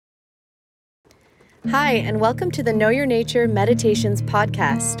Hi, and welcome to the Know Your Nature Meditations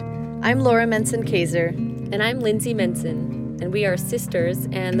podcast. I'm Laura Menson-Kaiser. And I'm Lindsay Menson, and we are sisters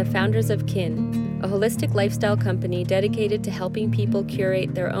and the founders of Kin, a holistic lifestyle company dedicated to helping people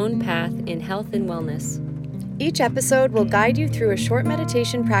curate their own path in health and wellness. Each episode will guide you through a short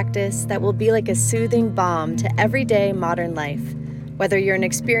meditation practice that will be like a soothing balm to everyday modern life. Whether you're an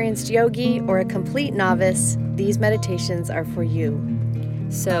experienced yogi or a complete novice, these meditations are for you.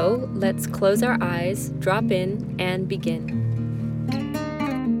 So let's close our eyes, drop in, and begin.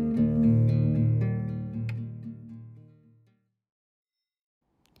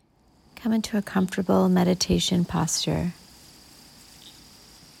 Come into a comfortable meditation posture.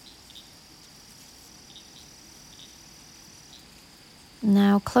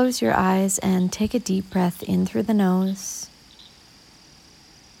 Now close your eyes and take a deep breath in through the nose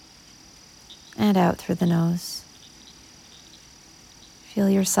and out through the nose. Feel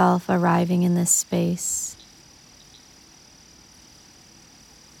yourself arriving in this space,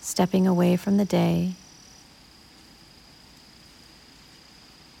 stepping away from the day.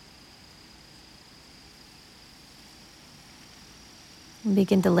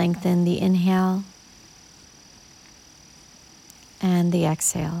 Begin to lengthen the inhale and the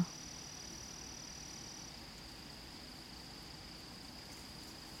exhale.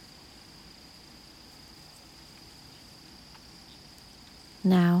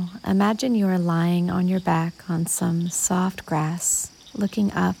 Now, imagine you are lying on your back on some soft grass,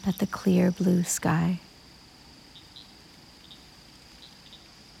 looking up at the clear blue sky.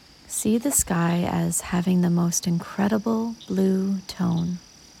 See the sky as having the most incredible blue tone.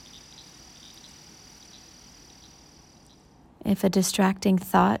 If a distracting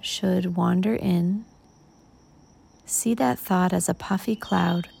thought should wander in, see that thought as a puffy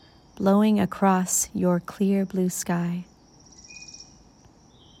cloud blowing across your clear blue sky.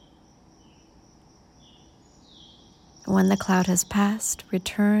 When the cloud has passed,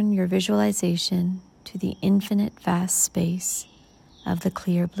 return your visualization to the infinite vast space of the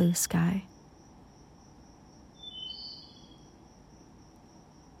clear blue sky.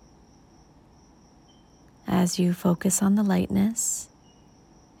 As you focus on the lightness,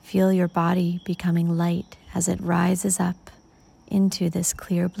 feel your body becoming light as it rises up into this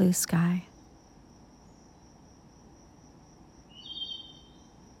clear blue sky.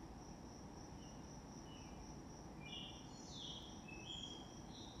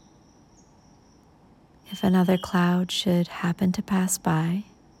 If another cloud should happen to pass by,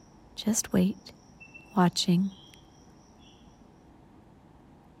 just wait, watching.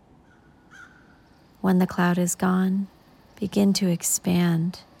 When the cloud is gone, begin to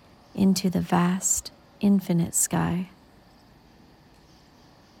expand into the vast, infinite sky.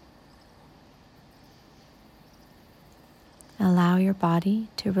 Allow your body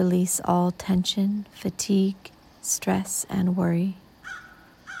to release all tension, fatigue, stress, and worry.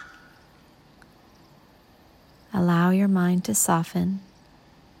 Allow your mind to soften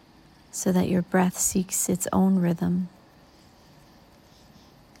so that your breath seeks its own rhythm.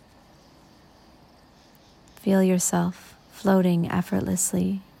 Feel yourself floating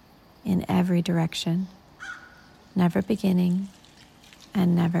effortlessly in every direction, never beginning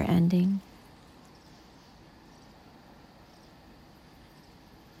and never ending.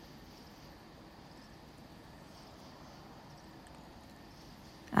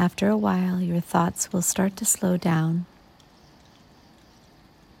 After a while, your thoughts will start to slow down,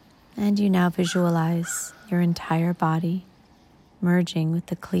 and you now visualize your entire body merging with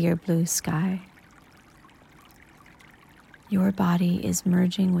the clear blue sky. Your body is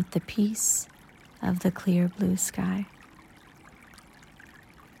merging with the peace of the clear blue sky.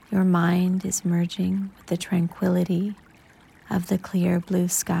 Your mind is merging with the tranquility of the clear blue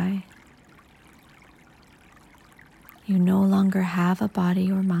sky. You no longer have a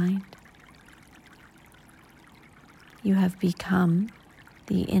body or mind. You have become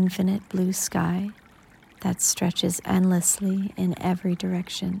the infinite blue sky that stretches endlessly in every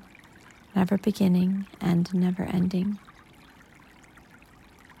direction, never beginning and never ending.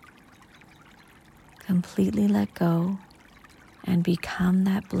 Completely let go and become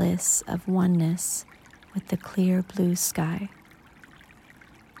that bliss of oneness with the clear blue sky.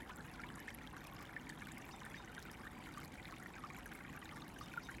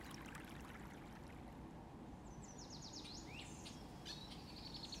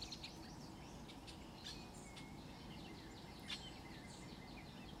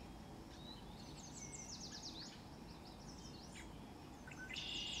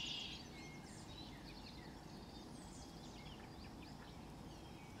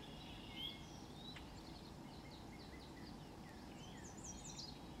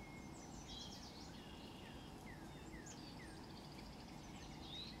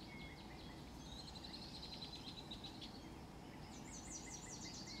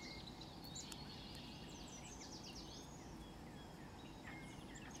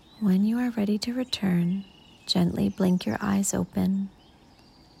 When you are ready to return, gently blink your eyes open.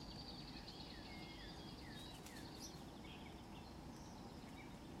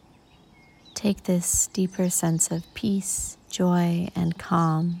 Take this deeper sense of peace, joy, and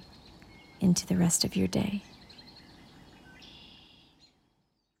calm into the rest of your day.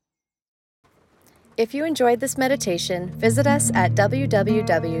 If you enjoyed this meditation, visit us at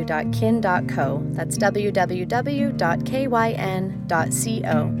www.kin.co. That's www.kyn.co.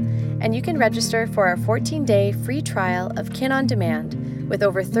 And you can register for our 14-day free trial of Kin on Demand with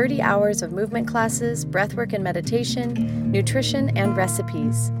over 30 hours of movement classes, breathwork and meditation, nutrition, and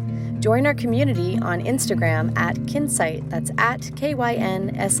recipes. Join our community on Instagram at Kinsight. That's at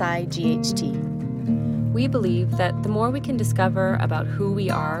KYNSIGHT. We believe that the more we can discover about who we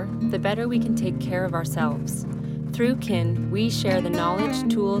are, the better we can take care of ourselves. Through Kin, we share the knowledge,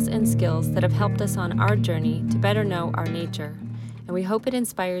 tools, and skills that have helped us on our journey to better know our nature, and we hope it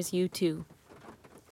inspires you too.